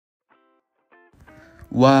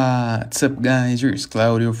What's up guys, here's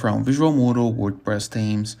Claudio from Visualmodo WordPress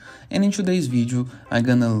themes, and in today's video I'm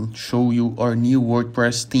gonna show you our new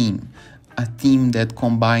WordPress theme, a theme that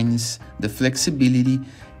combines the flexibility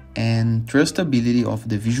and trustability of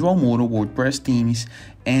the Visualmodo WordPress themes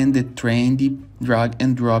and the trendy drag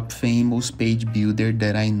and drop famous page builder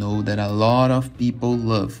that I know that a lot of people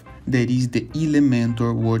love, that is the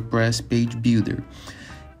Elementor WordPress page builder.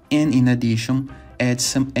 And in addition, add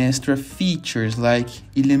some extra features like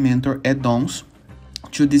Elementor add-ons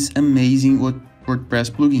to this amazing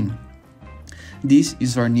WordPress plugin. This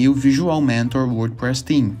is our new VisualMentor WordPress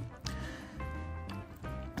theme.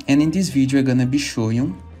 And in this video, I'm gonna be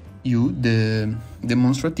showing you the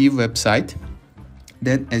demonstrative website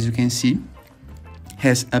that, as you can see,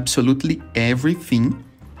 has absolutely everything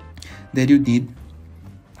that you need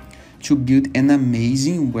to build an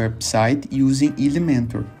amazing website using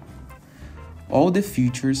Elementor. All the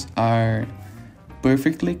features are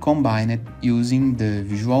perfectly combined using the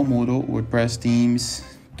Visualmodo WordPress themes,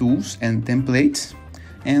 tools and templates,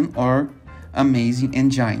 and our amazing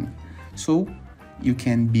engine. So you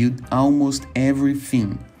can build almost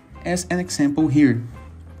everything. As an example here,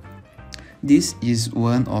 this is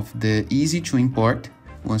one of the easy to import,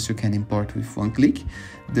 once you can import with one click,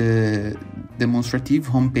 the demonstrative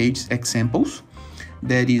homepage examples.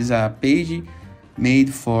 That is a page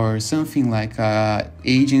made for something like an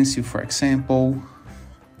agency, for example.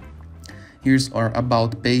 Here's our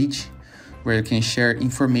about page where you can share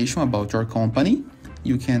information about your company.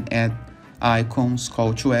 You can add icons,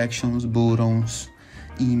 call to actions, buttons,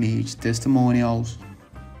 image, testimonials.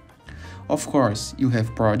 Of course, you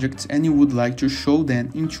have projects and you would like to show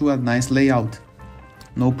them into a nice layout.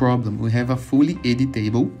 No problem, we have a fully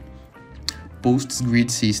editable posts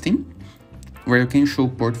grid system where you can show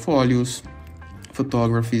portfolios,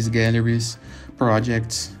 photographies, galleries,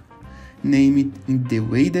 projects, name it in the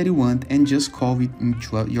way that you want and just call it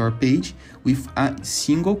into your page with a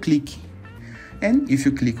single click. And if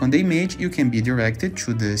you click on the image, you can be directed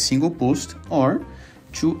to the single post or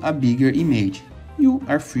to a bigger image. You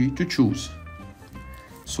are free to choose.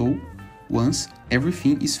 So once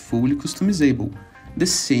everything is fully customizable, the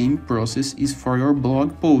same process is for your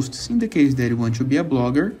blog posts. In the case that you want to be a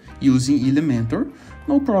blogger using Elementor,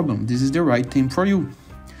 no problem, this is the right thing for you.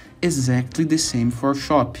 Exactly the same for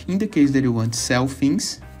shop. In the case that you want to sell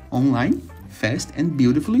things online, fast and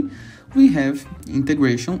beautifully, we have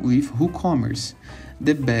integration with WooCommerce,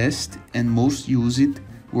 the best and most used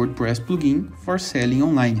WordPress plugin for selling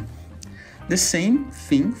online. The same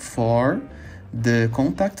thing for the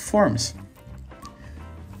contact forms.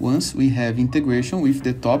 Once we have integration with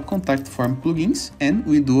the top contact form plugins, and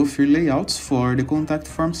we do free layouts for the contact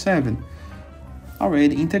form 7,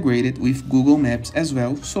 already integrated with Google Maps as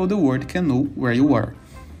well, so the world can know where you are.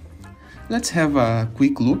 Let's have a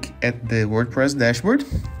quick look at the WordPress dashboard.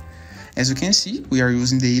 As you can see, we are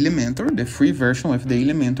using the Elementor, the free version of the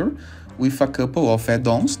Elementor, with a couple of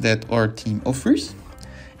add-ons that our team offers,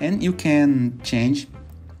 and you can change,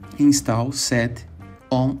 install, set,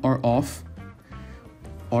 on or off,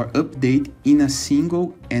 or update in a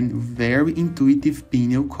single and very intuitive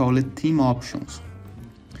panel called Theme Options.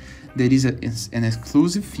 There is an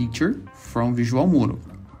exclusive feature from Visualmodo.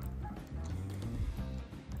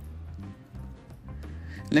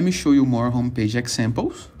 Let me show you more homepage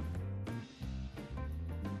examples.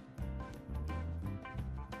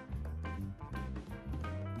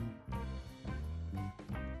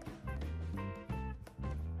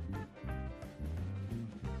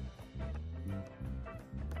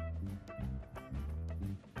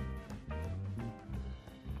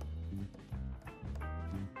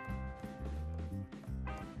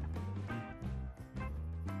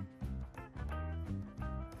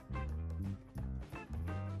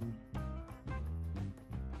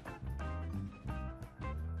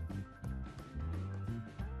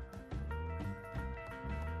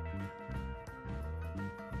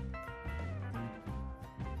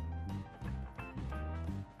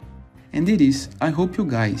 And it is. I hope you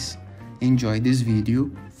guys enjoyed this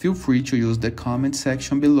video. Feel free to use the comment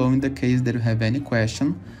section below in the case that you have any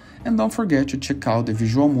question. And don't forget to check out the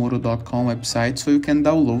visualmodo.com website so you can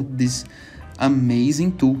download this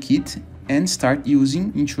amazing toolkit and start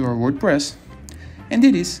using into your WordPress. And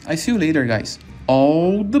it is. I see you later, guys.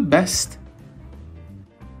 All the best!